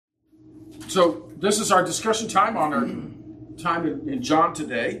So this is our discussion time on our time in John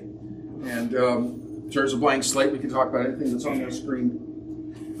today. And in terms of blank slate, we can talk about anything that's on the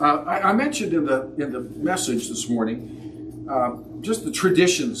screen. I mentioned in the message this morning just the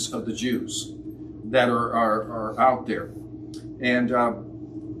traditions of the Jews that are out there. And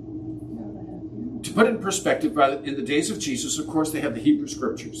to put it in perspective, in the days of Jesus, of course, they had the Hebrew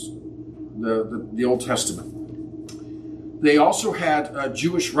Scriptures, the Old Testament. They also had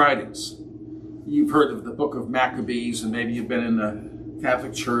Jewish writings. You've heard of the book of Maccabees, and maybe you've been in the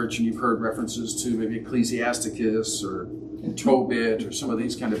Catholic Church and you've heard references to maybe Ecclesiasticus or Tobit or some of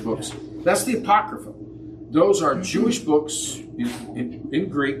these kind of books. That's the Apocrypha. Those are Jewish books in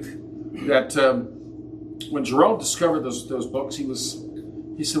Greek that when Jerome discovered those books, he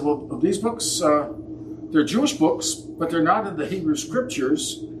said, well, these books, they're Jewish books, but they're not in the Hebrew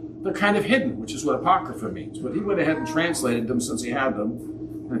Scriptures. They're kind of hidden, which is what Apocrypha means. But he went ahead and translated them since he had them.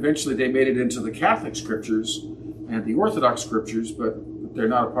 And eventually they made it into the Catholic Scriptures and the Orthodox Scriptures, but they're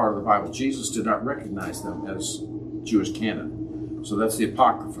not a part of the Bible. Jesus did not recognize them as Jewish canon. So that's the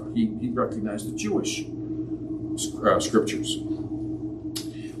Apocrypha. He recognized the Jewish Scriptures.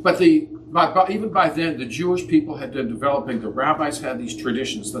 But even by then, the Jewish people had been developing, the rabbis had these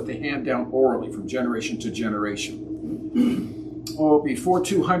traditions that they hand down orally from generation to generation. Before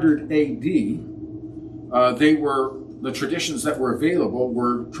 200 AD, the traditions that were available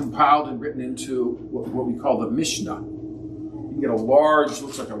were compiled and written into what we call the Mishnah. You can get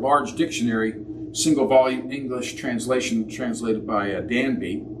looks like a large dictionary, single volume English translation translated by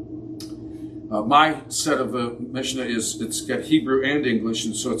Danby. My set of Mishnah it's got Hebrew and English,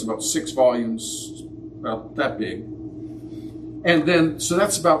 and so it's about 6 volumes, about that big. And then, so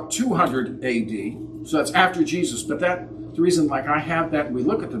that's about 200 AD, so that's after Jesus, but the reason I have that and we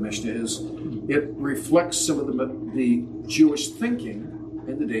look at the Mishnah is it reflects some of the Jewish thinking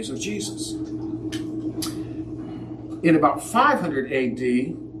in the days of Jesus. In about 500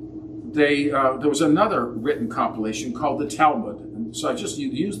 AD, there was another written compilation called the Talmud. And so I just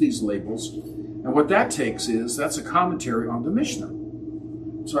use these labels. And what that takes that's a commentary on the Mishnah.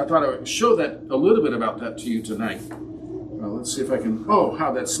 So I thought I would show that a little bit about that to you tonight. Let's see if I can,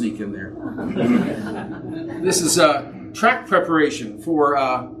 how'd that sneak in there? This is track preparation for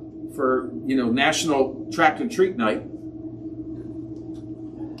National Track and Treat Night.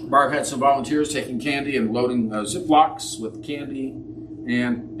 Barb had some volunteers taking candy and loading Ziplocs with candy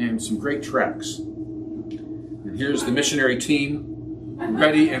and some great tracks. And here's the missionary team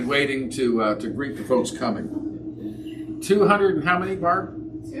ready and waiting to greet the folks coming. 200 and how many, Barb?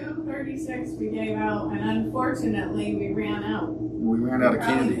 236 we gave out, and unfortunately we ran out. We ran out of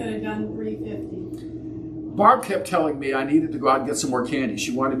candy. Could have done 350. Barb kept telling me I needed to go out and get some more candy.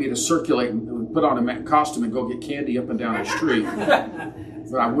 She wanted me to circulate and put on a costume and go get candy up and down the street.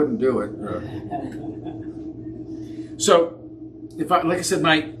 But I wouldn't do it. So, like I said,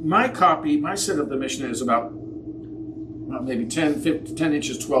 my copy, my set of the Mishnah is about maybe 10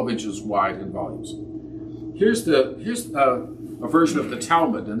 inches, 12 inches wide in volumes. Here's a version of the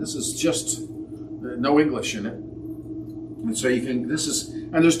Talmud, and this is just no English in it. And so and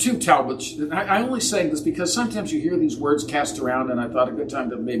there's 2 Talmuds. I only say this because sometimes you hear these words cast around, and I thought a good time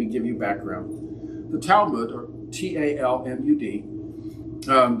to maybe give you background. The Talmud, or Talmud,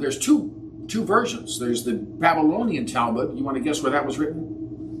 there's two versions. There's the Babylonian Talmud. You want to guess where that was written?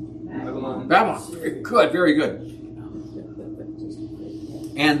 Babylon. Good, very good.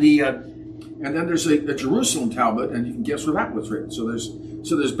 And then there's a Jerusalem Talmud, and you can guess where that was written. So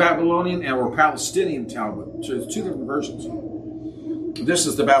there's Babylonian or Palestinian Talmud. So there's 2 different versions. This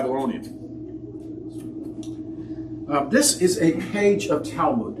is the Babylonian. This is a page of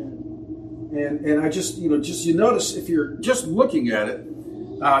Talmud, and I just you notice if you're just looking at it,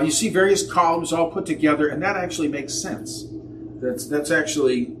 you see various columns all put together, and that actually makes sense. That's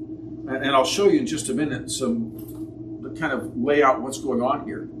actually, and I'll show you in just a minute the kind of layout what's going on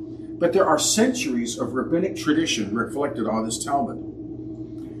here. But there are centuries of rabbinic tradition reflected on this Talmud.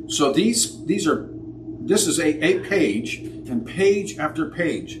 So this is a page, and page after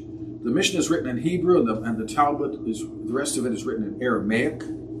page. The Mishnah is written in Hebrew, and the Talmud the rest of it is written in Aramaic,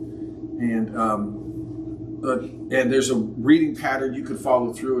 and there's a reading pattern you could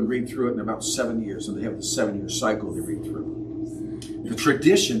follow through and read through it in about 7 years, and they have the 7-year cycle to read through. The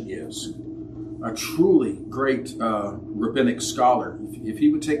tradition is a truly great rabbinic scholar. If he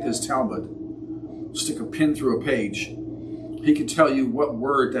would take this Talmud, stick a pin through a page, he could tell you what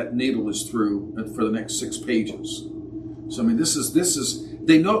word that needle is through for the next 6 pages. So this is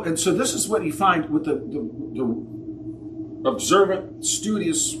they know, and so this is what you find with the observant,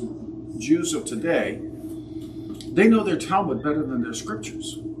 studious Jews of today. They know their Talmud better than their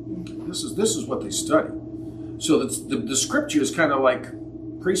scriptures. This is what they study. So the scripture is kind of like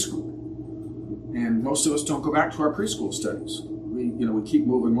preschool. And most of us don't go back to our preschool studies. We keep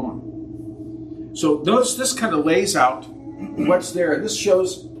moving on. So notice this kind of lays out what's there. This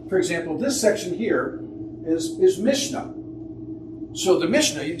shows, for example, this section here is Mishnah. So the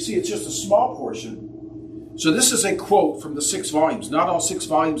Mishnah, you can see it's just a small portion. So this is a quote from the 6 volumes. Not all 6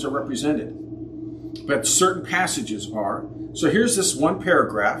 volumes are represented, but certain passages are. So here's this one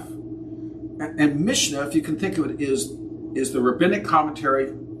paragraph. And Mishnah, if you can think of it, is the rabbinic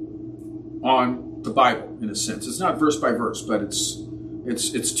commentary on the Bible, in a sense. It's not verse by verse, but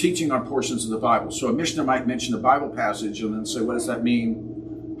it's teaching on portions of the Bible. So a Mishnah might mention a Bible passage and then say, what does that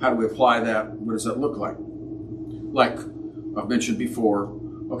mean? How do we apply that? What does that look like? Like I've mentioned before,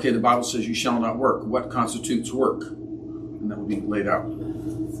 okay, the Bible says you shall not work. What constitutes work? And that will be laid out.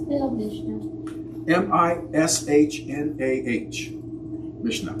 Spell Mishnah. Mishnah.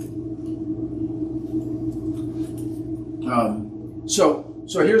 Mishnah. So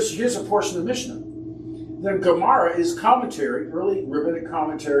here's a portion of Mishnah. Then Gemara is commentary, early rabbinic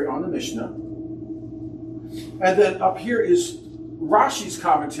commentary on the Mishnah. And then up here is Rashi's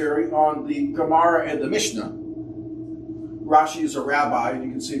commentary on the Gemara and the Mishnah. Rashi is a rabbi, and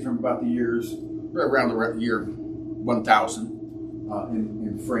you can see from about the years, around the year 1000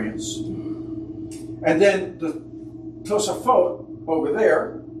 in France. And then the Tosafot over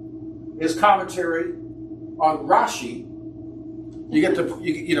there is commentary on Rashi. You get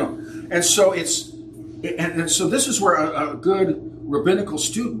and so and so this is where a good rabbinical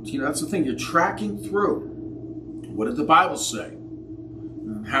student, that's the thing, you're tracking through. What did the Bible say?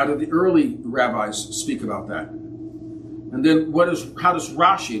 How did the early rabbis speak about that? And then how does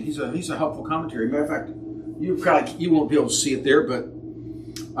Rashi, and he's a helpful commentary. Matter of fact, you won't be able to see it there, but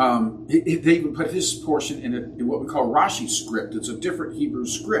they even put his portion in what we call Rashi script. It's a different Hebrew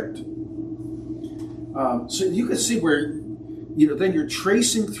script. So you can see where, then you're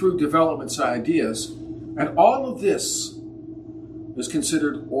tracing through developments, ideas, and all of this is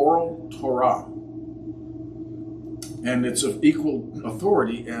considered oral Torah. And it's of equal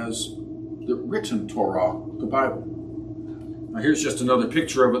authority as the written Torah, the Bible. Now here's just another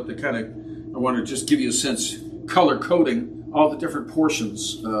picture of it that I want to just give you a sense, color coding all the different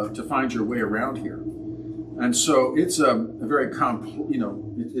portions to find your way around here. And so it's a very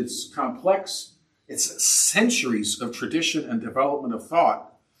it's complex. It's centuries of tradition and development of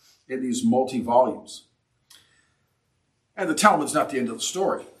thought in these multi-volumes. And the Talmud's not the end of the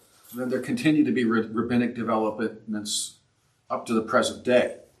story. Then there continue to be rabbinic developments up to the present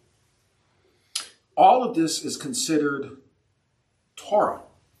day. All of this is considered Torah,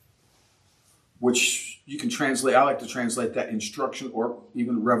 which you can translate, I like to translate that instruction or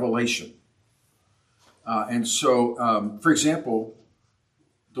even revelation. And so, for example,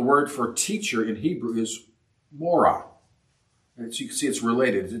 the word for teacher in Hebrew is morah. And you can see it's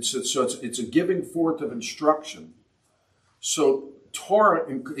related. It's a giving forth of instruction. So Torah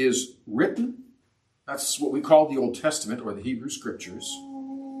is written. That's what we call the Old Testament or the Hebrew Scriptures.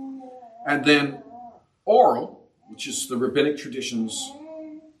 And then oral, which is the rabbinic traditions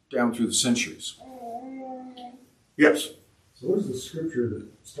down through the centuries. Yes? So what is the scripture that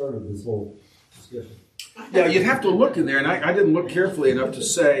started this whole discussion? Yeah, you'd have to look in there, and I didn't look carefully enough to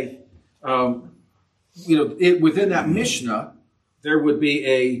say, within that Mishnah, there would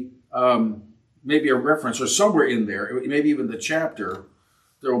be maybe a reference, or somewhere in there, maybe even the chapter,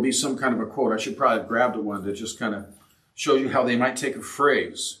 there will be some kind of a quote. I should probably have grabbed one to just kind of show you how they might take a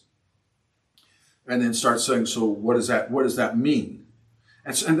phrase and then start saying, so what does that mean?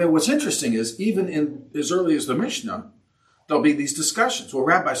 And then what's interesting is, even in as early as the Mishnah, there'll be these discussions. Well,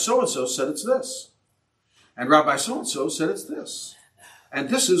 Rabbi so-and-so said it's this. And Rabbi so-and-so said it's this. And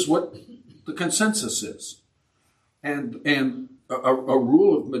this is what the consensus is. And a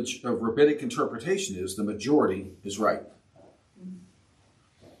rule of rabbinic interpretation is the majority is right.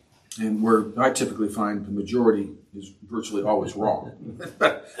 And where I typically find the majority is virtually always wrong.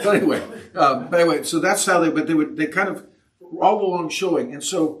 but anyway, so that's how they kind of all along showing. And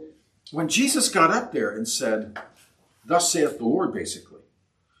so when Jesus got up there and said, "Thus saith the Lord," basically,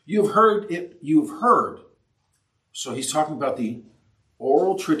 you've heard it. You've heard. So he's talking about the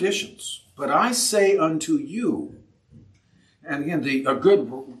oral traditions. But I say unto you, and again, a good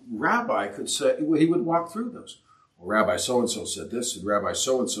rabbi could say, well, he would walk through those. Well, Rabbi so-and-so said this, and Rabbi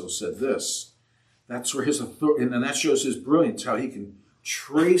so-and-so said this. That's where his authority, and that shows his brilliance, how he can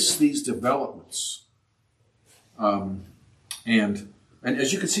trace these developments. And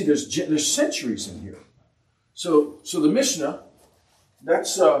as you can see, there's centuries in here. So the Mishnah,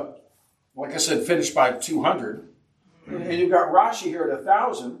 that's, like I said, finished by 200. And you've got Rashi here at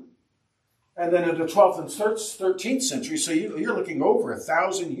 1,000. And then in the 12th and 13th century, so you're looking over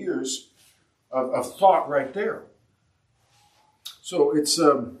 1,000 years of thought right there. So it's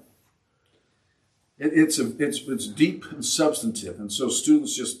deep and substantive, and so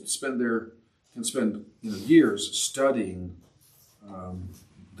students just can spend years studying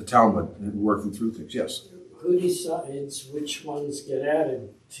the Talmud and working through things. Yes. Who decides which ones get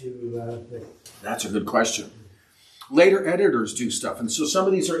added to the... That's a good question. Later editors do stuff, and so some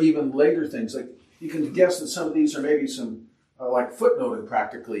of these are even later things. Like you can guess that some of these are maybe some like footnoted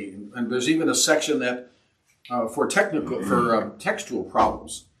practically, and there's even a section that for textual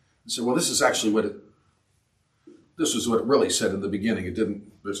problems. And so, well, this is actually what it really said in the beginning. It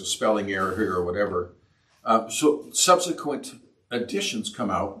didn't. There's a spelling error here or whatever. So subsequent editions come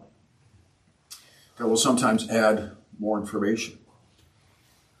out that will sometimes add more information.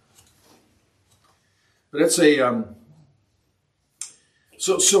 But it's a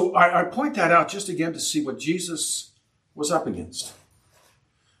so I point that out just again to see what Jesus was up against.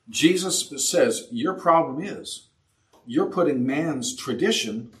 Jesus says, your problem is you're putting man's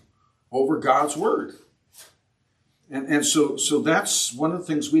tradition over God's word. And so that's one of the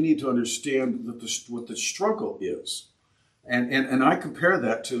things we need to understand what the struggle is. And I compare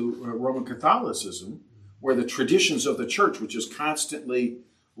that to Roman Catholicism, where the traditions of the church, which is constantly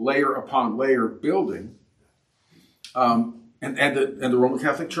layer upon layer building, and the Roman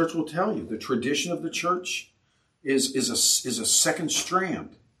Catholic Church will tell you the tradition of the church is a second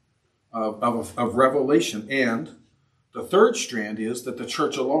strand of revelation, and the third strand is that the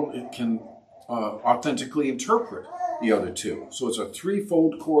church alone can authentically interpret the other two. So it's a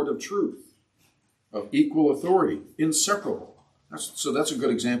threefold cord of truth, of equal authority, inseparable. That's a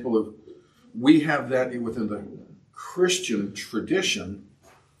good example of, we have that within the Christian tradition,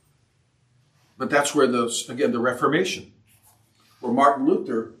 but that's where the Reformation, where Martin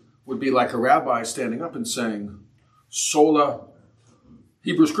Luther would be like a rabbi standing up and saying, sola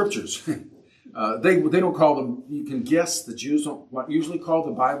Hebrew Scriptures. They don't call them, you can guess the Jews don't usually call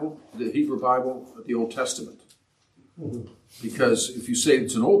the Bible, the Hebrew Bible, the Old Testament. Because if you say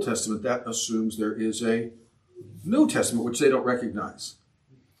it's an Old Testament, that assumes there is a New Testament, which they don't recognize.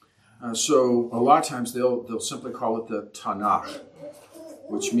 So a lot of times they'll simply call it the Tanakh,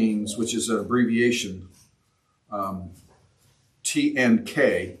 which is an abbreviation,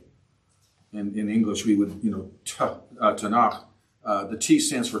 TNK. In English, we would, Tanakh. The T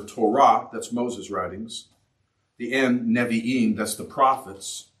stands for Torah, that's Moses' writings. The N, Nevi'im, that's the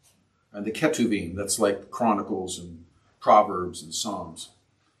prophets. And the Ketuvim, that's like Chronicles and Proverbs and Psalms.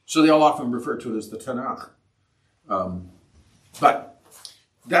 So they all often refer to it as the Tanakh.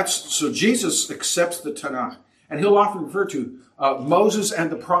 So Jesus accepts the Tanakh, and he'll often refer to Moses and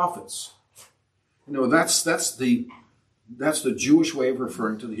the prophets. That's the Jewish way of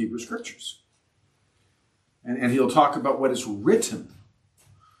referring to the Hebrew Scriptures. And he'll talk about what is written.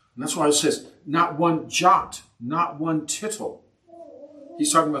 And that's why it says, not one jot, not one tittle.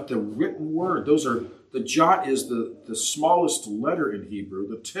 He's talking about the written word. The jot is the smallest letter in Hebrew.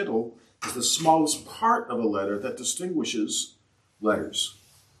 The tittle is the smallest part of a letter that distinguishes letters.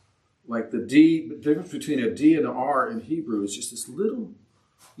 Like the D, the difference between a D and an R in Hebrew is just this little,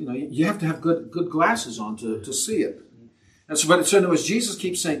 you have to have good glasses on to see it. And so, but in other words, Jesus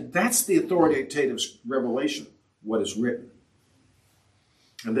keeps saying that's the authoritative revelation, what is written.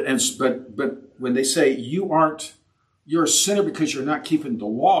 But when they say you're a sinner because you're not keeping the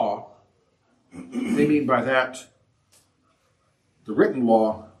law, they mean by that the written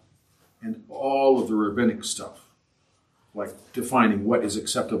law and all of the rabbinic stuff, like defining what is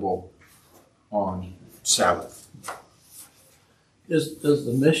acceptable on Sabbath. Does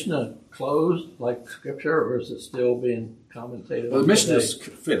the Mishnah close like Scripture, or is it still being commentated? Well, the Mishnah is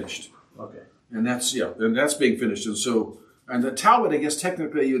finished. Okay. And that's being finished. And the Talmud, I guess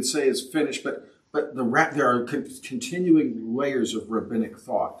technically you would say is finished, but there are continuing layers of rabbinic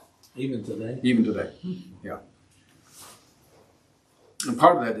thought. Even today? Even today, yeah. And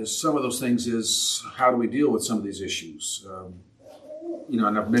part of that is, some of those things is, how do we deal with some of these issues?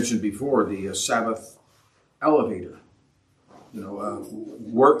 And I've mentioned before the Sabbath elevator.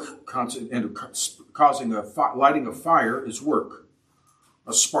 Work and causing lighting a fire is work.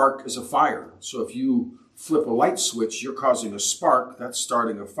 A spark is a fire. So if you flip a light switch, you're causing a spark. That's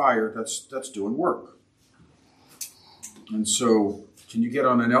starting a fire. That's doing work. And so, can you get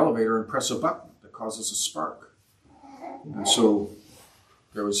on an elevator and press a button that causes a spark? And so,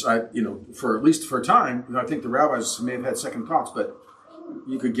 there was, for at least for a time, I think the rabbis may have had second thoughts, but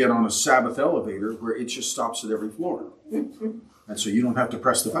you could get on a Sabbath elevator where it just stops at every floor. And so you don't have to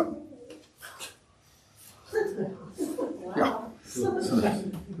press the button. Yeah.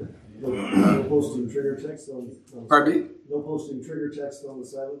 posting trigger text on Pardon me? no posting trigger text on the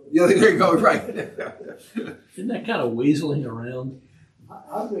Sabbath. Yeah, there you go. Right. Isn't that kind of weaseling around?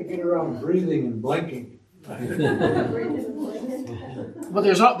 How do they get around breathing and blinking? Well,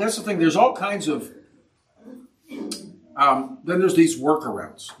 that's the thing. There's all kinds of. Then there's these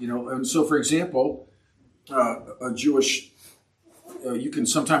workarounds, and so, for example, a Jewish, you can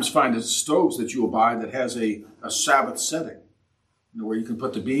sometimes find stoves that you will buy that has a Sabbath setting, where you can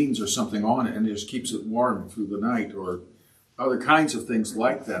put the beans or something on it and it just keeps it warm through the night, or other kinds of things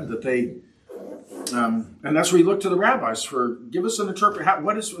like that. That they, and that's where you look to the rabbis for give us an interpretation.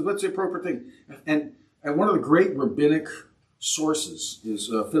 What's the appropriate thing? And one of the great rabbinic sources is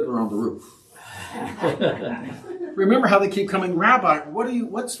Fiddler on the Roof. Remember how they keep coming, Rabbi,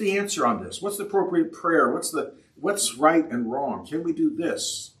 what's the answer on this? What's the appropriate prayer? What's right and wrong? Can we do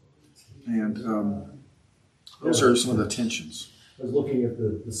this? And those are some of the tensions. I was looking at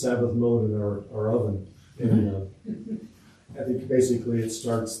the Sabbath mode in our oven, and I think basically it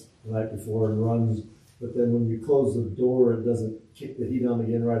starts the night before and runs, but then when you close the door, it doesn't kick the heat on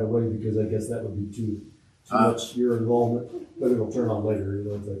again right away, because I guess that would be too much your involvement, but it'll turn on later.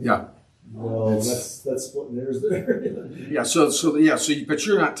 It's like, Yeah. well, that's splitting hairs there. Yeah. But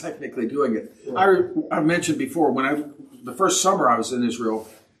you're not technically doing it. Right. I mentioned before the first summer I was in Israel,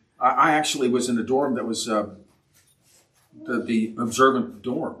 I actually was in a dorm that was the observant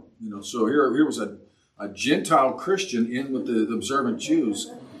dorm. So here was a Gentile Christian in with the observant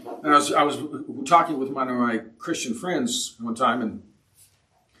Jews, and I was talking with one of my Christian friends one time, and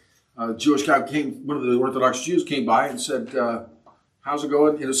a Jewish guy one of the Orthodox Jews came by and said, how's it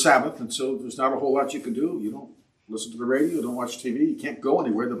going? Sabbath, and so there's not a whole lot you can do. You don't listen to the radio, you don't watch TV, you can't go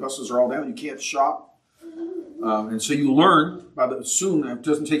anywhere. The buses are all down, you can't shop. And so you learn, soon, it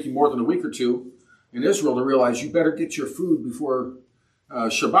doesn't take you more than a week or two in Israel to realize you better get your food before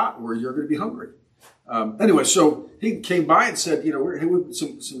Shabbat, or you're going to be hungry. Anyway, so he came by and said,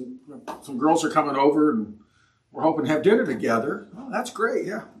 some girls are coming over and we're hoping to have dinner together. Oh, that's great,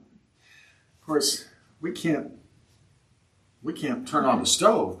 yeah. Of course, we can't turn on the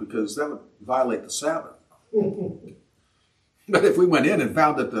stove because that would violate the Sabbath. But if we went in and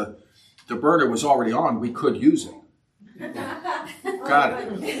found that the burner was already on, we could use it. Got it.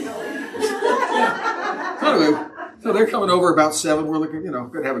 Anyway, so they're coming over about 7. We're looking,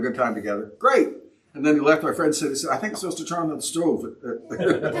 going to have a good time together. Great. And then he left. My friend said, I think I'm supposed to turn on the stove.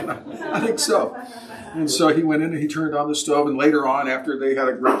 I think so. And so he went in and he turned on the stove. And later on, after they had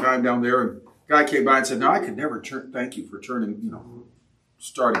a great time down there, and guy came by and said, no, I could never thank you for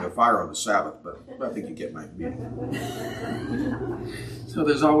starting a fire on the Sabbath, but I think you get my meaning. So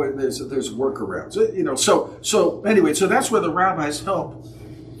there's workarounds, so anyway, so that's where the rabbis help.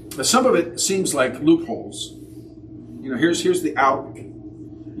 Some of it seems like loopholes. Here's the out.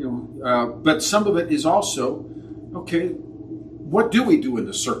 But some of it is also, okay, what do we do in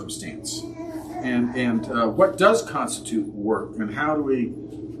this circumstance? And what does constitute work? And how do we,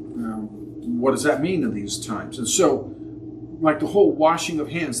 what does that mean in these times? And so, like the whole washing of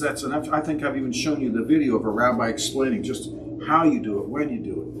hands, I think I've even shown you the video of a rabbi explaining just how you do it, when you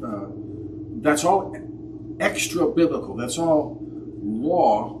do it. That's all extra biblical. That's all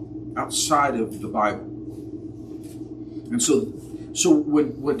law outside of the Bible. And so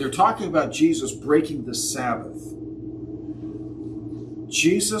when they're talking about Jesus breaking the Sabbath,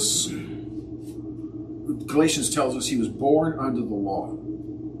 Jesus, Galatians tells us he was born under the law.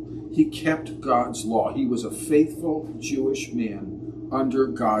 He kept God's law. He was a faithful Jewish man under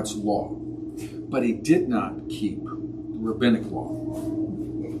God's law. But he did not keep the rabbinic law.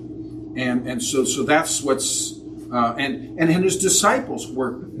 And so that's what's... and his disciples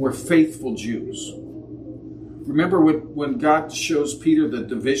were faithful Jews. Remember when God shows Peter the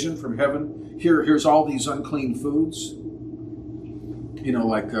division from heaven? Here's all these unclean foods.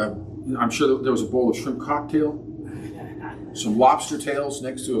 I'm sure there was a bowl of shrimp cocktail, some lobster tails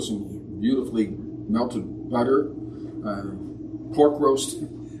next to some beautifully melted butter, pork roast.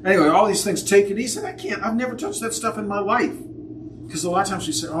 Anyway, all these things taken. He said, I've never touched that stuff in my life. Because a lot of times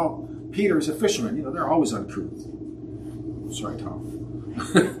we say, oh, Peter is a fisherman. They're always uncouth. Sorry, Tom.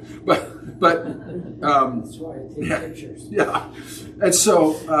 but that's why I take pictures. Yeah. And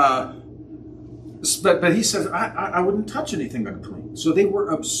so, but he says, I wouldn't touch anything unclean. So they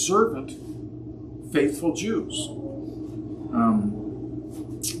were observant, faithful Jews.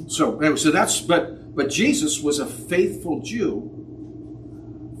 But Jesus was a faithful Jew,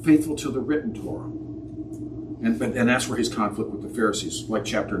 faithful to the written Torah. And that's where his conflict with the Pharisees, like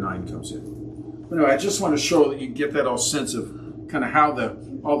chapter 9, comes in. But anyway, I just want to show that you get that all sense of kind of how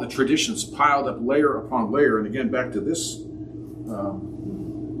all the traditions piled up layer upon layer. And again, back to this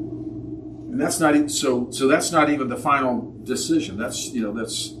And that's not even, so that's not even the final decision. That's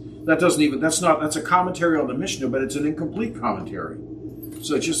a commentary on the Mishnah, but it's an incomplete commentary.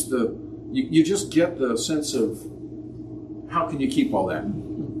 So it's just you just get the sense of how can you keep all that?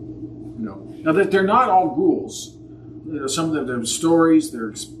 Now that they're not all rules. Some of them they're stories, they're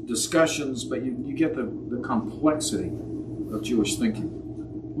discussions, but you get the complexity of Jewish thinking.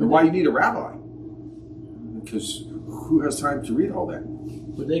 And why you need a rabbi? Because who has time to read all that?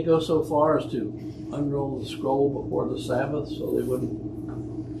 Would they go so far as to unroll the scroll before the Sabbath so they wouldn't?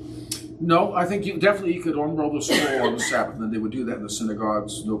 No, I think you could unroll the scroll on the Sabbath, and they would do that in the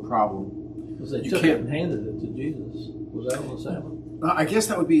synagogues, no problem. Because they took it and handed it to Jesus. Was that on the Sabbath? I guess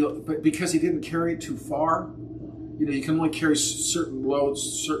that would be, but because he didn't carry it too far. You can only carry certain loads,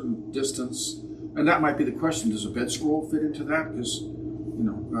 certain distance, and that might be the question: does a bed scroll fit into that? Because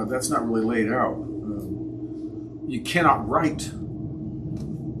that's not really laid out. You cannot write.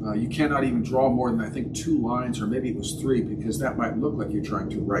 You cannot even draw more than, I think, 2 lines, or maybe it was 3, because that might look like you're trying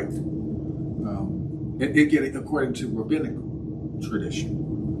to write. Again, according to rabbinic tradition.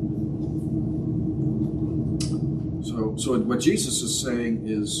 So what Jesus is saying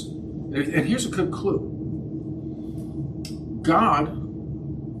is, and here's a good clue. God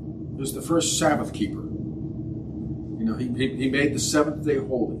is the first Sabbath keeper. He made the 7th day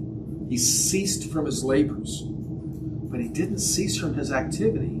holy. He ceased from his labors. But he didn't cease from his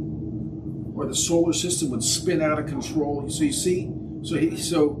activity, or the solar system would spin out of control. So you see,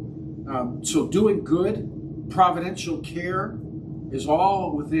 so doing good, providential care, is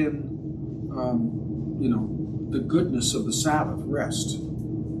all within, the goodness of the Sabbath rest.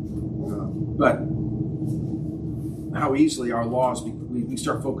 But how easily our laws, we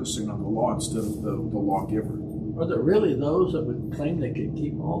start focusing on the law instead of the lawgiver. Are there really those that would claim they could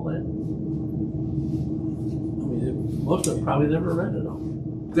keep all that? Most of them probably never read it all.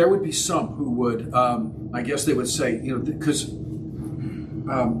 There would be some who would, I guess they would say, because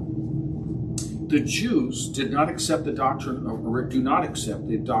the Jews do not accept the doctrine of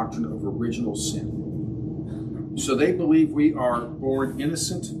original sin. So they believe we are born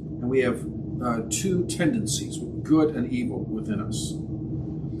innocent, and we have 2 tendencies, good and evil, within us.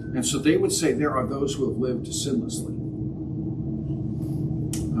 And so they would say there are those who have lived sinlessly.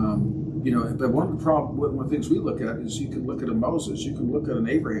 But one of the things we look at is you can look at a Moses, you can look at an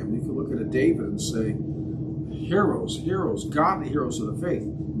Abraham, you can look at a David and say, heroes, godly heroes of the faith,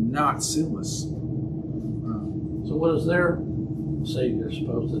 not sinless. So what is their Savior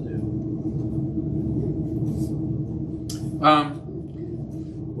supposed to do?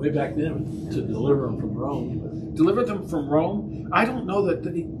 Way back then, to deliver them from Rome. Deliver them from Rome? I don't know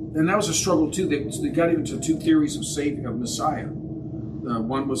and that was a struggle too. They got even to 2 theories of Messiah.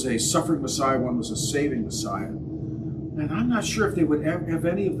 One was a suffering Messiah, one was a saving Messiah. And I'm not sure if they would if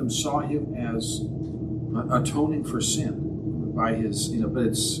any of them saw him as atoning for sin by his, but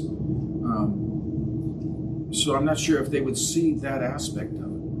it's, so I'm not sure if they would see that aspect of it.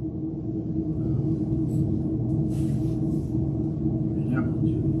 Yeah.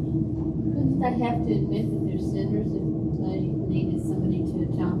 Couldn't they have to admit that they're sinners if they needed somebody to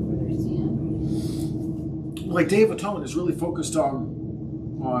atone for their sin? Like Day of Atonement is really focused on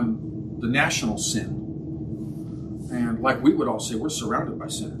the national sin. And like we would all say, we're surrounded by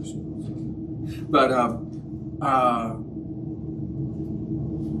sinners. But, I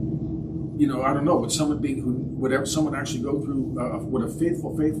don't know, would someone actually go through, would a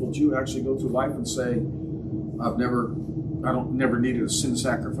faithful Jew actually go through life and say, I never needed a sin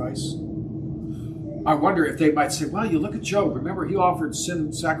sacrifice? I wonder if they might say, well, you look at Job, remember he offered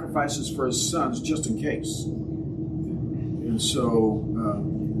sin sacrifices for his sons just in case. And so,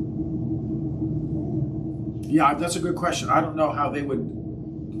 that's a good question. I don't know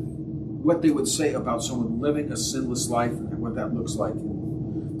what they would say about someone living a sinless life and what that looks like.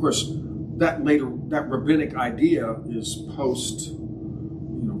 And of course, that rabbinic idea is post,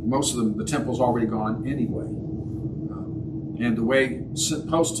 most of them, the temple's already gone anyway. And the way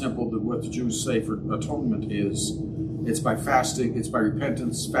post-temple, what the Jews say for atonement is, it's by fasting, it's by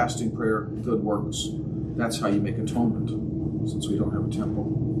repentance, fasting, prayer, good works. That's how you make atonement, since we don't have a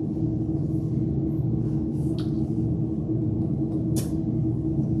temple.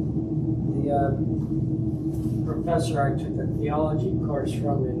 The professor I took a theology course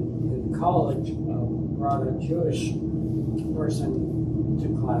from in college brought a Jewish person to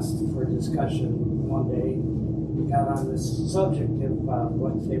class for discussion one day. We got on this subject of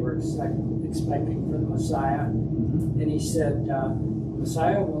what they were expecting for the Messiah. And he said,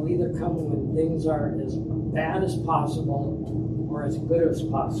 Messiah will either come when things are as bad as possible or as good as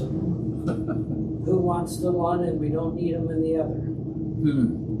possible. Who wants the one and we don't need him in the other?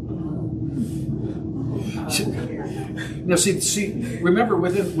 Now, see. Remember,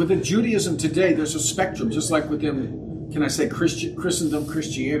 within Judaism today, there's a spectrum, just like within, can I say, Christendom,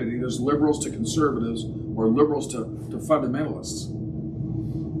 Christianity. There's liberals to conservatives, or liberals to fundamentalists.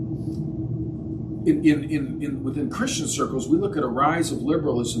 Within Christian circles, we look at a rise of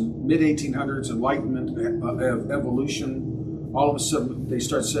liberalism, mid 1800s, Enlightenment, evolution. All of a sudden, they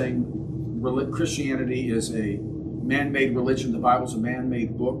start saying Christianity is a man-made religion. The Bible's a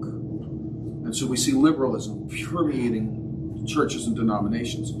man-made book. And so we see liberalism permeating churches and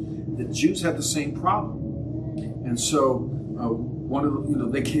denominations. The Jews had the same problem. And so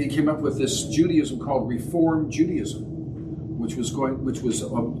they came up with this Judaism called Reform Judaism, which was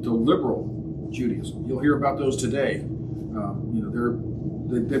the liberal Judaism. You'll hear about those today.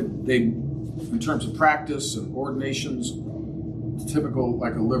 They in terms of practice and ordinations, typical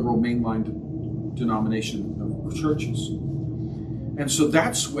like a liberal mainline denomination of churches. And so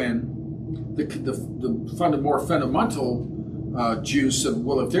that's when the more fundamental Jews said,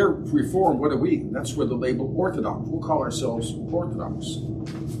 well, if they're Reformed, what are we? That's where the label Orthodox. We'll call ourselves Orthodox.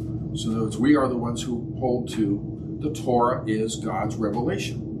 So in other words, we are the ones who hold to the Torah is God's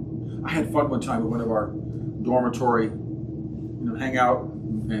revelation. I had fun one time at one of our dormitory, hang out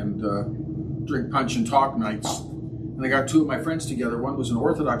and drink punch and talk nights. And I got two of my friends together. One was an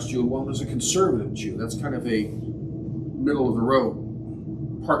Orthodox Jew, and one was a conservative Jew. That's kind of a middle of the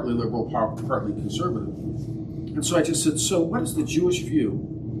road, partly liberal, partly conservative. And so I just said, so what is the Jewish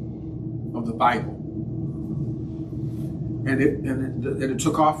view of the Bible? And it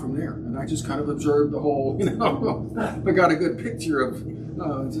took off from there. And I just kind of observed the whole, I got a good picture of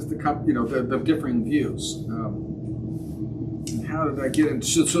just the differing views. And how did I get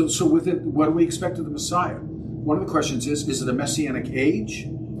into, so within, what do we expect of the Messiah? One of the questions is it a messianic age,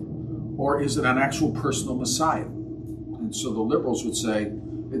 or is it an actual personal Messiah? And so the liberals would say,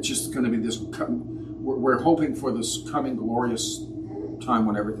 it's just going to be this, we're hoping for this coming glorious time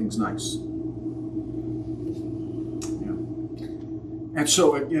when everything's nice. Yeah. And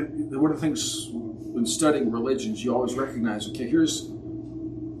so, again, one of the things when studying religions, you always recognize, okay, here's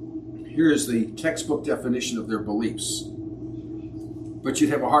the textbook definition of their beliefs. But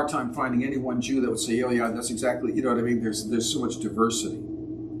you'd have a hard time finding any one Jew that would say, oh yeah, that's exactly, you know what I mean? There's so much diversity.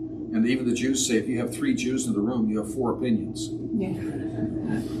 And even the Jews say, if you have 3 Jews in the room, you have 4 opinions. Yeah.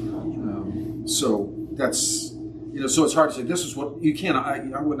 So that's, so it's hard to say, this is what, you can't,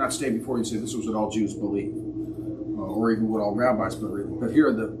 I would not stay before you say this is what all Jews believe, or even what all rabbis believe. But here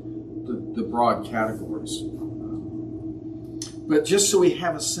are the broad categories. But just so we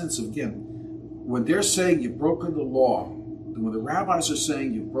have a sense of, again, when they're saying you've broken the law, when the rabbis are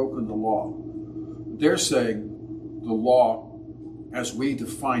saying you've broken the law, they're saying the law as we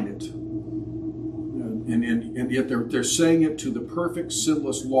define it. And yet they're saying it to the perfect,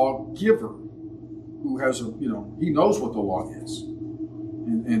 sinless lawgiver who has he knows what the law is.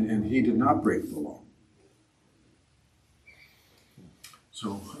 And he did not break the law.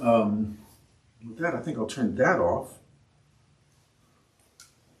 So with that, I think I'll turn that off.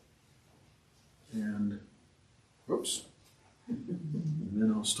 And, whoops. And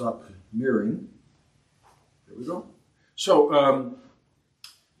then I'll stop mirroring. There we go. So,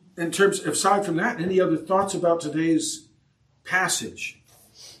 aside from that, any other thoughts about today's passage?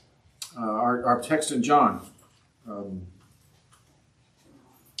 Our text in John, and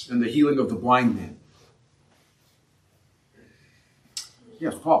the healing of the blind man.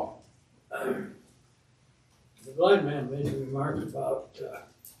 Yes, Paul. The blind man made a remark about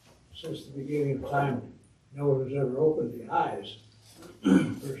since the beginning of time, no one has ever opened the eyes of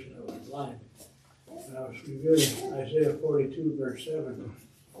the person that was blind. And I was reviewing Isaiah 42, verse 7,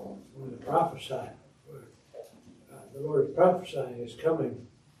 when the prophesied, the Lord is prophesying is coming,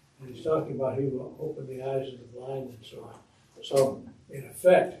 and he's talking about he will open the eyes of the blind and so on. So, in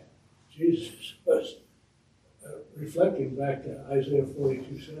effect, Jesus was reflecting back to Isaiah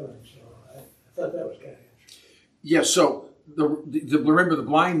 42, 7. So I thought that was kind of interesting. Yes, so remember the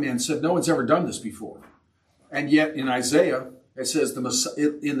blind man said, no one's ever done this before. And yet in Isaiah, it says in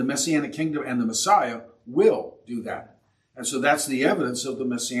the Messianic kingdom and the Messiah will do that. And so that's the evidence of the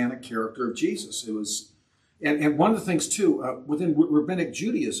Messianic character of Jesus. It was, and one of the things too, within Rabbinic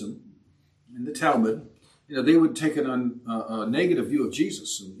Judaism, in the Talmud, they would take a negative view of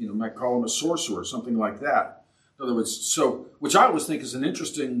Jesus, and might call him a sorcerer or something like that. In other words, which I always think is an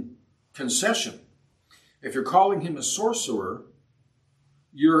interesting concession. If you're calling him a sorcerer,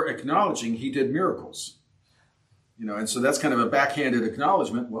 you're acknowledging he did miracles. And so that's kind of a backhanded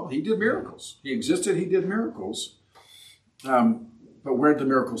acknowledgement. Well, he did miracles. He existed, he did miracles. But where did the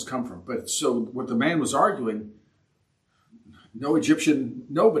miracles come from? But so what the man was arguing, No Egyptian,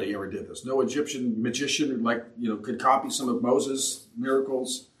 nobody ever did this. No Egyptian magician could copy some of Moses'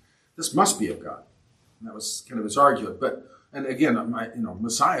 miracles. This must be of God. And that was kind of his argument. And again,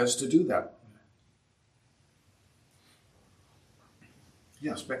 Messiah's to do that.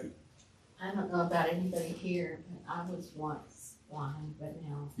 Yes, Becky. I don't know about anybody here, but I was once blind, but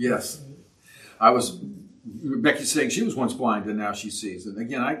now. Yes. Becky's saying she was once blind and now she sees. And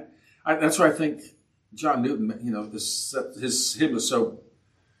again, I that's why I think John Newton, his hymn is so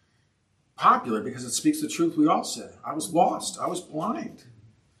popular because it speaks the truth we all said. I was lost. I was blind.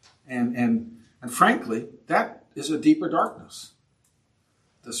 And frankly, that is a deeper darkness.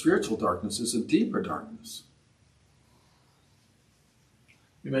 The spiritual darkness is a deeper darkness.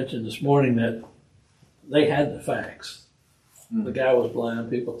 You mentioned this morning that they had the facts. The guy was blind.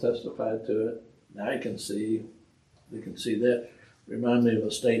 People testified to it. Now he can see. They can see that. Remind me of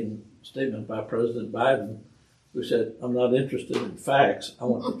a statement by President Biden, who said, "I'm not interested in facts. I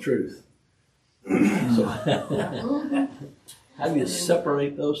want the truth." So, how do you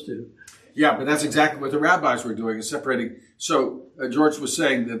separate those two? Yeah, but that's exactly what the rabbis were doing, is separating. So George was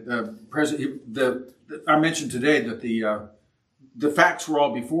saying that I mentioned today that the facts were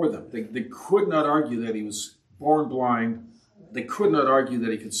all before them. They could not argue that he was born blind. They could not argue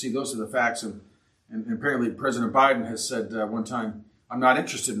that he could see. Those are the facts. And apparently President Biden has said one time, "I'm not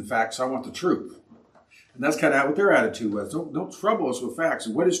interested in facts. I want the truth." And that's kind of what their attitude was. Don't trouble us with facts.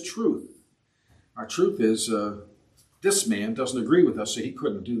 And what is truth? Our truth is this man doesn't agree with us, so he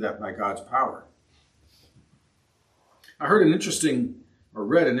couldn't do that by God's power. I read an interesting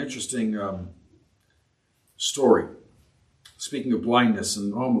story. Speaking of blindness,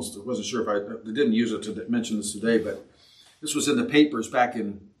 and I wasn't sure if I didn't use it to mention this today, but this was in the papers back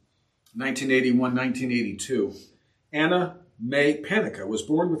in 1981, 1982. Anna Mae Penica was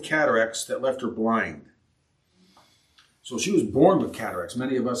born with cataracts that left her blind. So she was born with cataracts.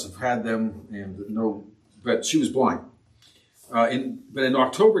 Many of us have had them but she was blind. But in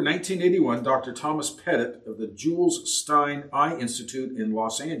October 1981, Dr. Thomas Pettit of the Jules Stein Eye Institute in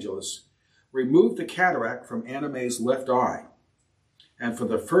Los Angeles removed the cataract from Anna Mae's left eye. And for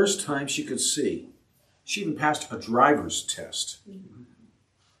the first time she could see. She even passed a driver's test.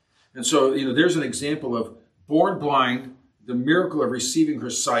 And so, there's an example of born blind, the miracle of receiving her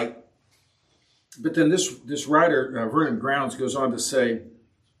sight. But then this writer, Vernon Grounds, goes on to say,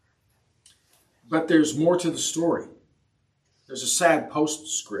 but there's more to the story. There's a sad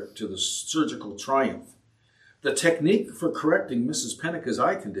postscript to the surgical triumph. The technique for correcting Mrs. Penica's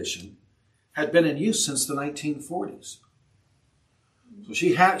eye condition had been in use since the 1940s. So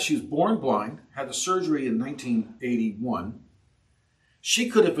she was born blind, had the surgery in 1981. She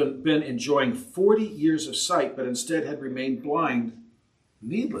could have been enjoying 40 years of sight, but instead had remained blind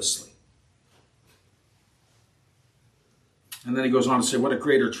needlessly. And then he goes on to say, what a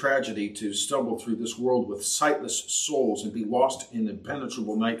greater tragedy to stumble through this world with sightless souls and be lost in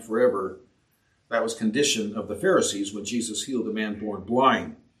impenetrable night forever. That was condition of the Pharisees when Jesus healed a man born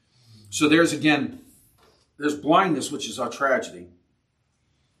blind. So there's blindness, which is our tragedy.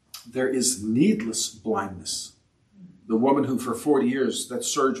 There is needless blindness. The woman who for 40 years that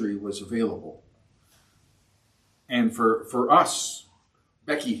surgery was available. And for us,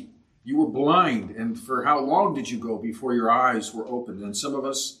 Becky, you were blind. And for how long did you go before your eyes were opened? And some of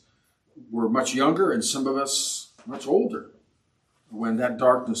us were much younger and some of us much older when that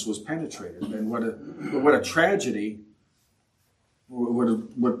darkness was penetrated. And what a tragedy.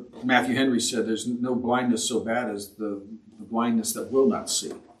 What Matthew Henry said, there's no blindness so bad as the blindness that will not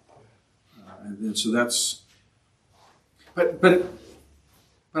see. And so that's, but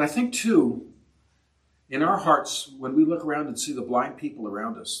I think too, in our hearts, when we look around and see the blind people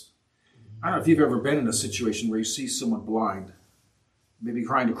around us, I don't know if you've ever been in a situation where you see someone blind, maybe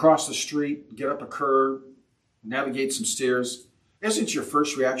trying to cross the street, get up a curb, navigate some stairs. Isn't your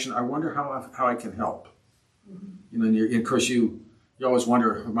first reaction, I wonder how I can help? And of course you always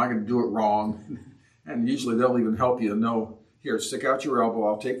wonder, am I going to do it wrong? And usually they'll even help you. No, here, stick out your elbow,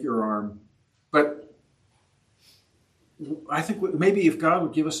 I'll take your arm. But I think maybe if God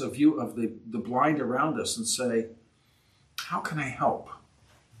would give us a view of the blind around us and say, how can I help?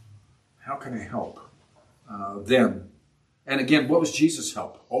 How can I help them? And again, what was Jesus'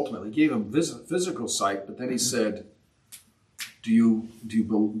 help? Ultimately, he gave them physical sight, but then he said, do you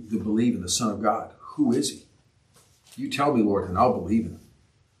believe in the Son of God? Who is he? You tell me, Lord, and I'll believe in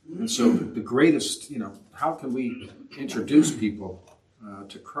him. And so the greatest, how can we introduce people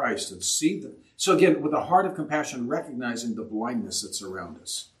to Christ and see them? So again, with a heart of compassion, recognizing the blindness that's around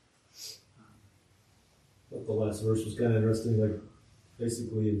us. But the last verse was kind of interesting, like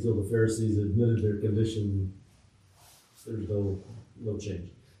basically until the Pharisees admitted their condition, there's no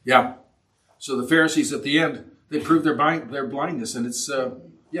change. Yeah. So the Pharisees at the end, they prove their blindness, and it's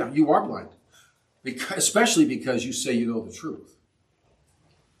you are blind, especially because you say you know the truth,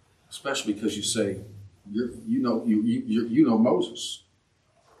 especially because you say you know Moses.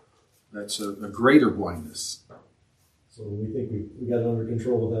 That's a greater blindness. So when we think we got it under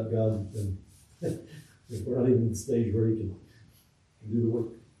control without God, then we're not even at the stage where He can do the work.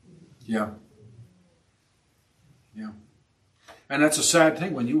 Yeah. Yeah. And that's a sad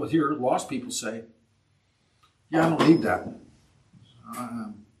thing when you will hear lost people say, "Yeah, I don't need that."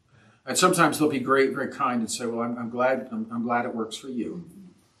 And sometimes they'll be very kind and say, "Well, I'm glad it works for you,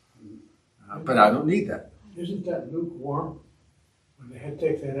 but I don't need that." Isn't that lukewarm? When they had to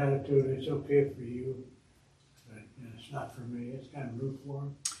take that attitude, it's okay for you, but it's not for me. It's kind of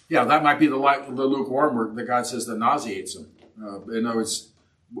lukewarm. Yeah, that might be the lukewarm word that God says that nauseates them. In other words,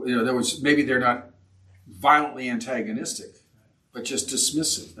 maybe they're not violently antagonistic, but just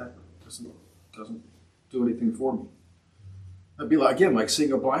dismissive. That doesn't do anything for me. It'd be like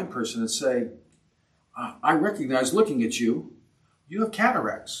seeing a blind person and say, "I recognize looking at you, you have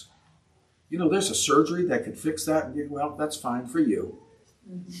cataracts. There's a surgery that could fix that." And well, that's fine for you.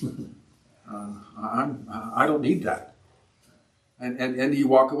 I don't need that. And you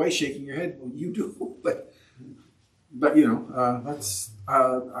walk away shaking your head. Well, you do, but that's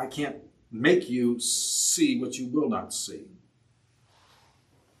I can't make you see what you will not see.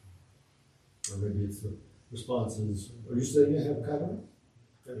 Or maybe it's the response is, "Are you saying I have cataract?"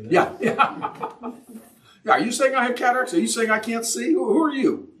 Yeah. Yeah. Are you saying I have cataracts? Are you saying I can't see? Who are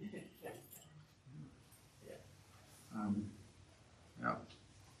you?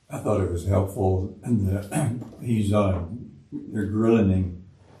 I thought it was helpful, and they're grilling him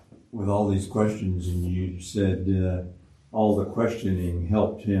with all these questions, and you said all the questioning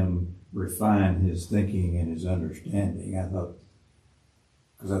helped him refine his thinking and his understanding. I thought,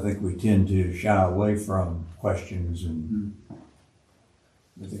 because I think we tend to shy away from questions, and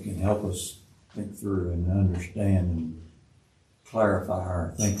but they can help us think through and understand and clarify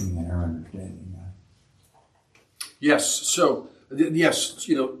our thinking and our understanding. Yes. So. Yes,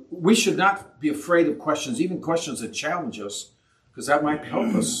 we should not be afraid of questions, even questions that challenge us, because that might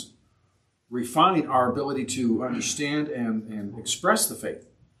help us refine our ability to understand and express the faith.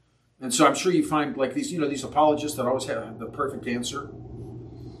 And so I'm sure you find like these apologists that always have the perfect answer.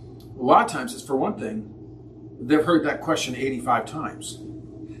 A lot of times, it's for one thing, they've heard that question 85 times.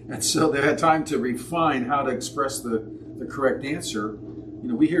 And so they've had time to refine how to express the correct answer.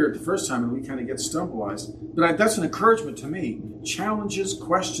 We hear it the first time and we kind of get stumbleized. But that's an encouragement to me. Challenges,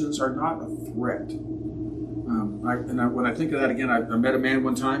 questions are not a threat. When I think of that again, I met a man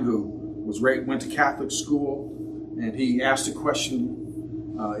one time who went to Catholic school, and he asked a question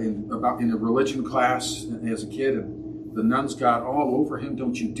in a religion class as a kid, and the nuns got all over him.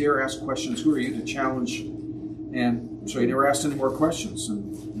 "Don't you dare ask questions. Who are you to challenge?" And so he never asked any more questions.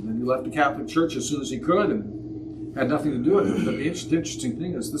 And then he left the Catholic Church as soon as he could and had nothing to do with it. But the interesting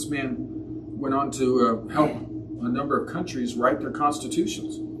thing is this man went on to help a number of countries write their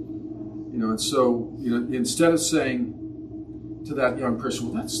constitutions. And so, instead of saying to that young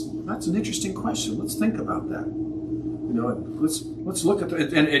person, "Well, that's an interesting question. Let's think about that." Let's look at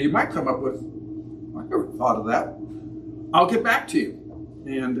that. And you might come up with, "I never thought of that. I'll get back to you."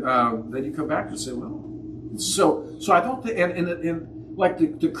 And then you come back and say, "Well," so I don't think, and like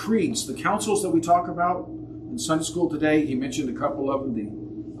the creeds, the councils that we talk about in Sunday school today, he mentioned a couple of them, the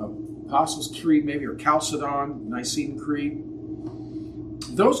Apostles' Creed maybe, or Chalcedon, Nicene Creed.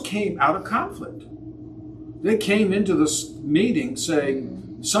 Those came out of conflict. They came into this meeting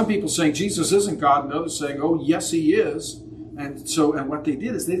saying, some people saying Jesus isn't God, and others saying, "Oh, yes, He is." And what they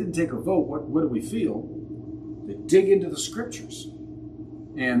did is they didn't take a vote. What do we feel? They dig into the Scriptures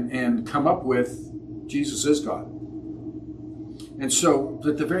and come up with Jesus is God. And so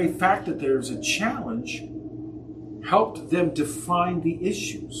that the very fact that there's a challenge helped them define the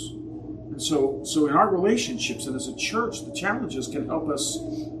issues. And so in our relationships and as a church, the challenges can help us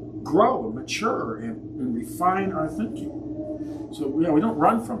grow and mature and refine our thinking. So we don't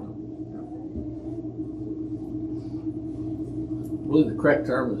run from them. I believe the correct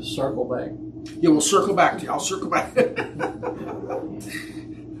term is circle back. Yeah, we'll circle back to you. I'll circle back.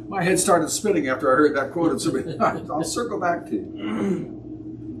 My head started spinning after I heard that quote. And somebody, "I'll circle back to you."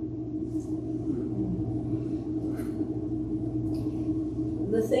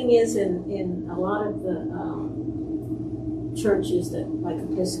 The thing is, in a lot of the churches that, like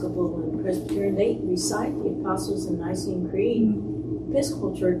Episcopal and Presbyterian, they recite the Apostles' and Nicene Creed.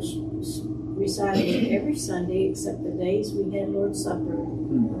 Episcopal Church recited it every Sunday except the days we had Lord's Supper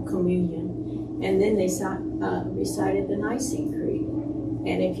or communion. And then they recited the Nicene Creed.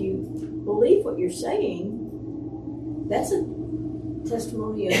 And if you believe what you're saying, that's a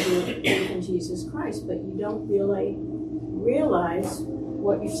testimony of your faith in Jesus Christ, but you don't really realize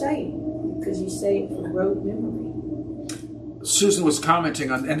what you're saying because you say it from rote memory. Susan was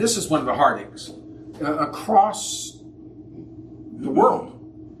commenting on, and this is one of the heartaches, across the world.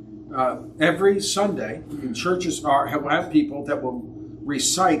 Every Sunday, churches have people that will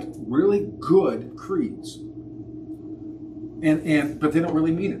recite really good creeds, but they don't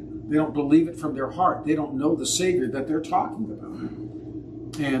really mean it. They don't believe it from their heart. They don't know the Savior that they're talking about.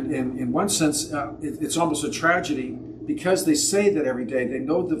 And in one sense, it's almost a tragedy because they say that every day. They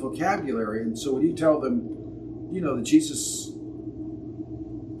know the vocabulary, and so when you tell them, that Jesus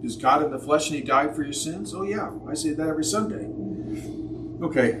is God in the flesh and He died for your sins, oh yeah, I say that every Sunday.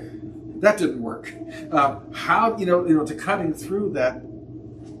 Okay. That didn't work. How to cutting through that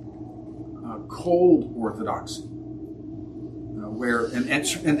cold orthodoxy, where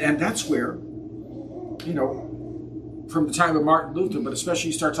and that's where, from the time of Martin Luther, but especially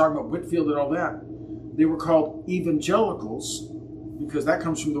you start talking about Whitefield and all that, they were called evangelicals because that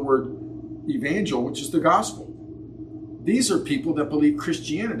comes from the word evangel, which is the gospel. These are people that believe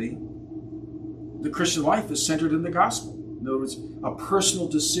Christianity, the Christian life, is centered in the gospel. In other words, a personal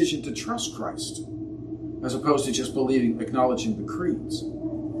decision to trust Christ, as opposed to just acknowledging the creeds.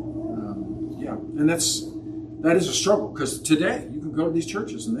 And that is a struggle, because today you can go to these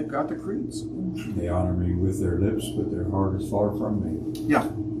churches and they've got the creeds. They honor me with their lips, but their heart is far from me. Yeah.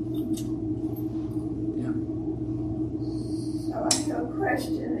 So I have a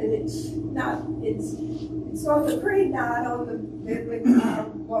question, and it's on the creed, not on the biblical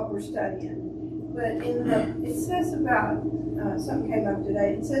what we're studying. But it says about, something came up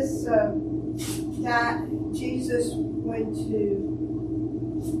today, it says that Jesus went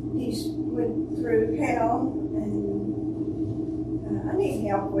through hell, and I need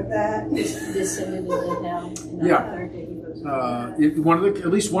help with that. Descended into hell. Yeah. At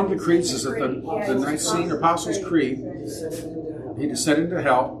least one of the creeds is that the Nicene Apostles' Creed, He descended into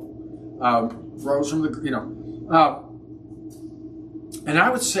hell, rose from the, and I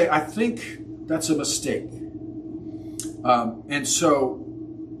would say, I think that's a mistake. And so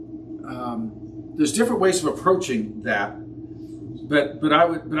there's different ways of approaching that. But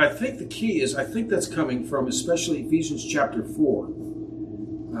I think the key is, I think that's coming from especially Ephesians chapter 4.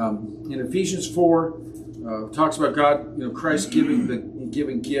 In Ephesians 4, talks about God, Christ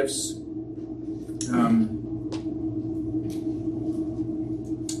giving gifts.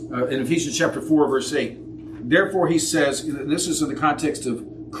 In Ephesians chapter 4, verse 8, therefore he says, and this is in the context of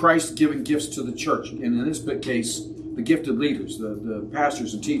Christ giving gifts to the church, and in this case, the gifted leaders, the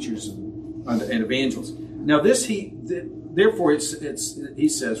pastors and teachers and evangelists. Now therefore he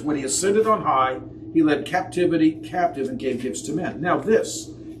says, when He ascended on high, He led captivity captive and gave gifts to men. Now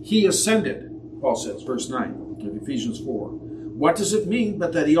He ascended, Paul says, verse 9 of Ephesians 4. What does it mean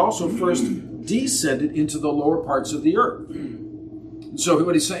but that He also first descended into the lower parts of the earth? And so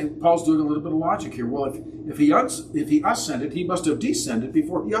what he's saying, Paul's doing a little bit of logic here. Well, if he ascended, He must have descended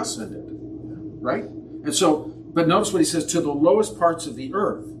before He ascended, right? And so, but notice what he says, to the lowest parts of the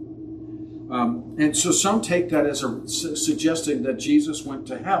earth. And so some take that as suggesting that Jesus went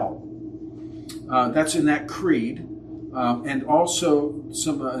to hell. That's in that creed. And also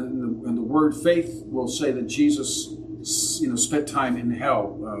some in the word faith will say that Jesus spent time in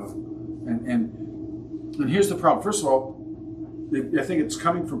hell. And here's the problem. First of all, I think it's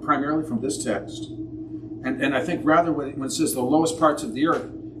coming primarily from this text. And I think rather when it says the lowest parts of the earth,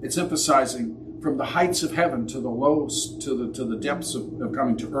 it's emphasizing from the heights of heaven to the lowest, to the depths of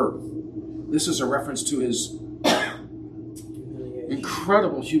coming to earth. This is a reference to His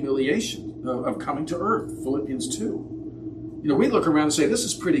incredible humiliation of coming to earth, Philippians 2. We look around and say, this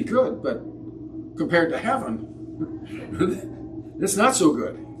is pretty good, but compared to heaven, it's not so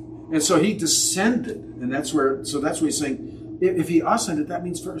good. And so He descended, and that's where He's saying, if He ascended, that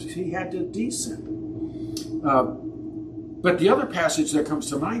means first He had to descend. But the other passage that comes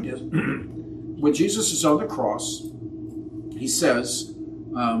to mind is, when Jesus is on the cross, He says,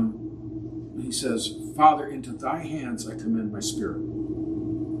 Father, into Thy hands I commend my spirit.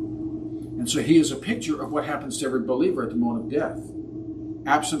 And so He is a picture of what happens to every believer at the moment of death.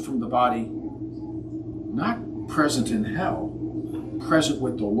 Absent from the body, not present in hell, present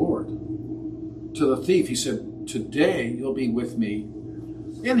with the Lord. To the thief, He said, today you'll be with me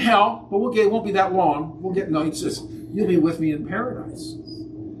in hell, but it won't be that long. He says, you'll be with me in paradise.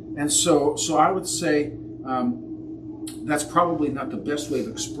 And so I would say that's probably not the best way of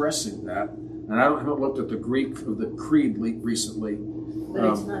expressing that. And I haven't looked at the Greek of the creed recently. But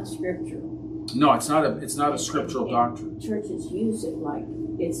it's not scriptural. No, it's not a scriptural doctrine. Churches use it like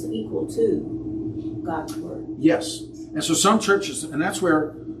it's equal to God's word. Yes. And so some churches, and that's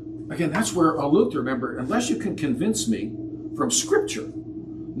where Luther, remember, unless you can convince me from Scripture,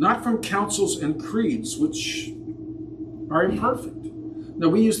 not from councils and creeds, which are imperfect. Now,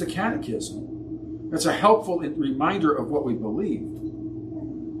 we use the catechism. That's a helpful reminder of what we believe,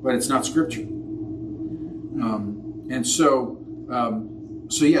 but it's not Scripture.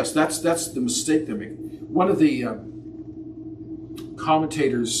 So yes, that's the mistake they make. One of the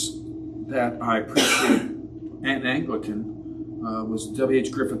commentators that I appreciate, an Anglican, was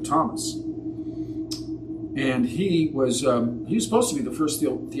W.H. Griffith Thomas, and he was supposed to be the first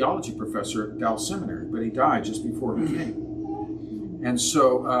theology professor at Dallas Seminary, but he died just before he came, and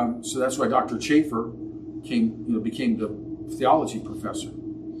so that's why Dr. Chafer became the theology professor.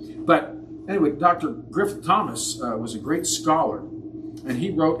 But anyway, Dr. Griffith Thomas was a great scholar, and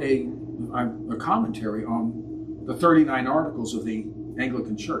he wrote a commentary on the 39 articles of the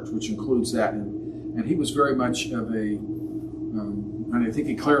Anglican Church, which includes that, and he was very much of a and I think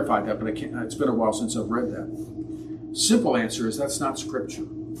he clarified that, but it's been a while since I've read that. Simple answer is that's not Scripture.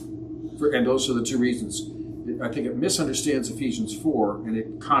 And those are the two reasons. I think it misunderstands Ephesians 4, and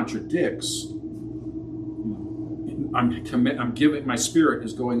it contradicts. I'm giving, my spirit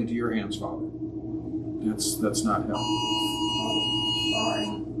is going into your hands, Father. That's not hell. Sorry.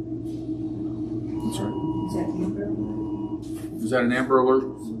 That's right. Is that Amber Alert? Is that an Amber Alert?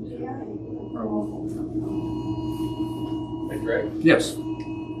 Hey, Greg. Yes.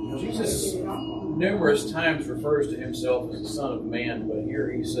 Jesus numerous times refers to himself as the Son of Man, but here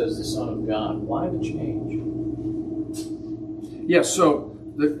he says the Son of God. Why the change? Yes, so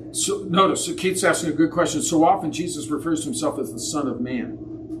notice, so Keith's asking a good question. So often Jesus refers to himself as the Son of Man.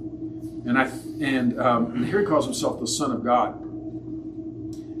 And here he calls himself the Son of God.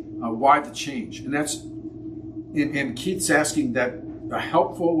 Why the change? And that's, and Keith's asking that a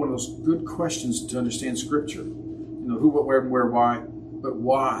helpful, one of those good questions to understand Scripture. Who, what, where, and where, why, but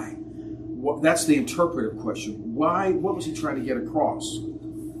why? That's the interpretive question. Why? What was he trying to get across?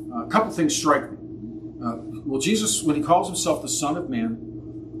 A couple things strike me. Well, Jesus, when he calls himself the Son of Man,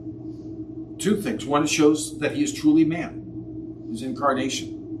 two things. One, it shows that he is truly man, his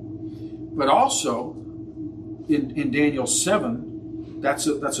incarnation. But also, in Daniel 7, that's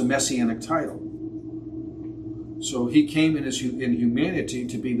a messianic title. So he came in humanity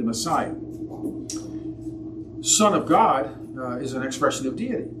to be the Messiah. Son of God is an expression of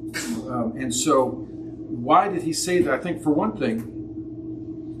deity. And so why did he say that? I think for one thing,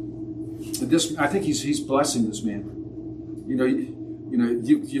 I think he's blessing this man. You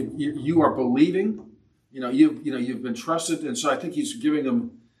are believing, you've been trusted, and so I think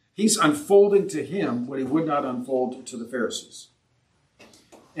he's unfolding to him what he would not unfold to the Pharisees.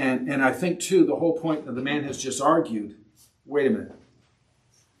 And I think too, the whole point that the man has just argued, wait a minute,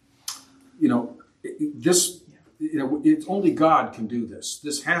 it's only God can do this.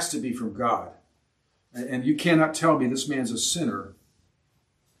 This has to be from God. And you cannot tell me this man's a sinner.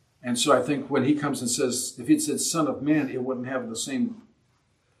 And so I think when he comes and says, if he'd said Son of Man, it wouldn't have the same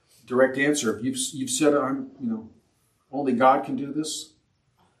direct answer. If you've said, only God can do this.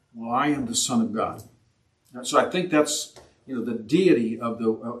 Well, I am the Son of God. So I think that's, the deity of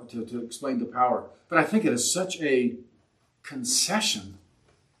to explain the power. But I think it is such a concession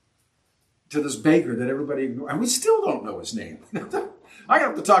to this baker that everybody ignores. And we still don't know his name. I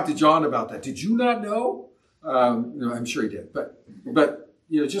have to talk to John about that. Did you not know? I'm sure he did. But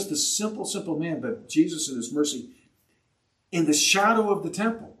just the simple man, but Jesus in his mercy, in the shadow of the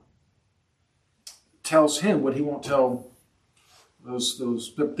temple, tells him what he won't tell those.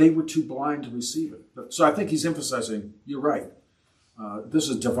 But they were too blind to receive it. So I think he's emphasizing, you're right. This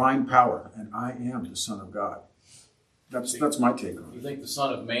is divine power, and I am the Son of God. That's my take on it. You think the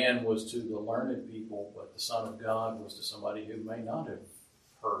Son of Man was to the learned people, but the Son of God was to somebody who may not have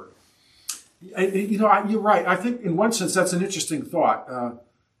heard? You're right. I think in one sense that's an interesting thought.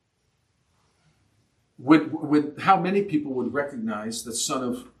 With how many people would recognize the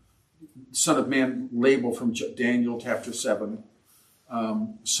Son of Man label from Daniel chapter 7?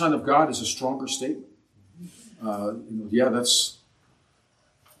 Son of God is a stronger statement. That's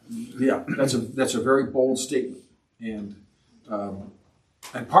a very bold statement. And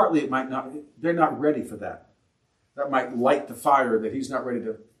partly it might not, they're not ready for that. That might light the fire that he's not ready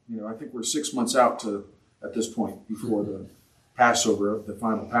to, I think we're 6 months out at this point before the Passover, the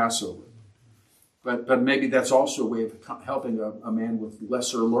final Passover. But maybe that's also a way of helping a man with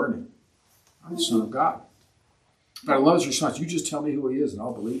lesser learning. I'm the Son of God. But I love his response. You just tell me who he is and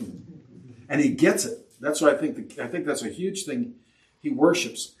I'll believe him. And he gets it. That's what I think that's a huge thing. He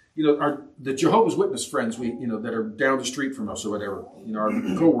worships. Our the Jehovah's Witness friends that are down the street from us or whatever, our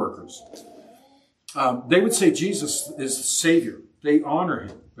co-workers, they would say Jesus is the Savior. They honor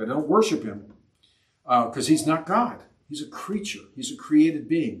him. They don't worship him because he's not God. He's a creature. He's a created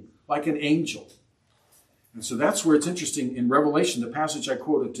being, like an angel. And so that's where it's interesting in Revelation, the passage I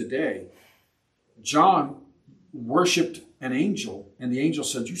quoted today. John worshipped an angel, and the angel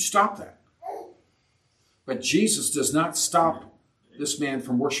said, "You stop that." But Jesus does not stop this man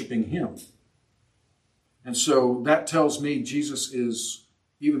from worshiping him. And so that tells me Jesus is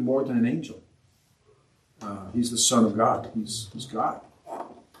even more than an angel. He's the Son of God. He's God.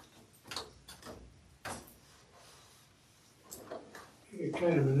 You could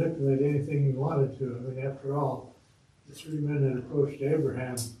kind of manipulate anything you wanted to. I mean, after all, the three men that approached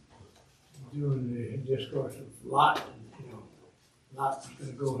Abraham doing the discourse of Lot, Lot was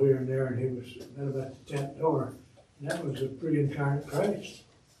going to go here and there, and he was met him at the tent door. And that was a pre-incarnate Christ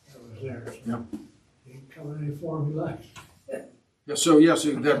that was there. So Yeah. he can come in any form he likes. So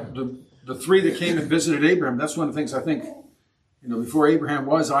that the three that came and visited Abraham, that's one of the things I think, before Abraham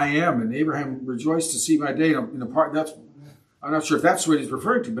was, I am, and Abraham rejoiced to see my day. I'm not sure if that's what he's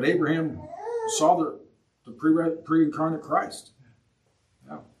referring to, but Abraham saw the pre-incarnate Christ.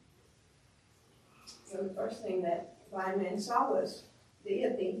 Yeah. So the first thing that blind man saw was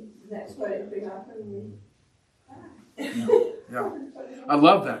deity. That's what it bring up when we Yeah. I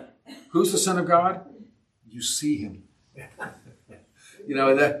love that. Who's the Son of God? You see him.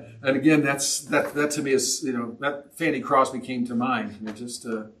 And again, that to me is, that Fanny Crosby came to mind. Just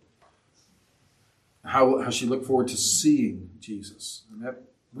how she looked forward to seeing Jesus. And that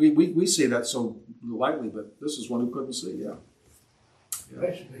we say that so lightly, but this is one who couldn't see. Yeah.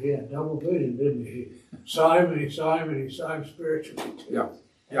 Basically, he had double vision, didn't he? He saw him, and he saw him, and he saw him spiritually too.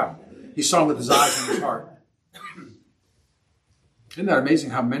 Yeah. He saw him with his eyes and his heart. Isn't that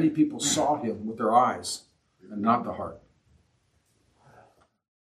amazing how many people saw him with their eyes and not the heart?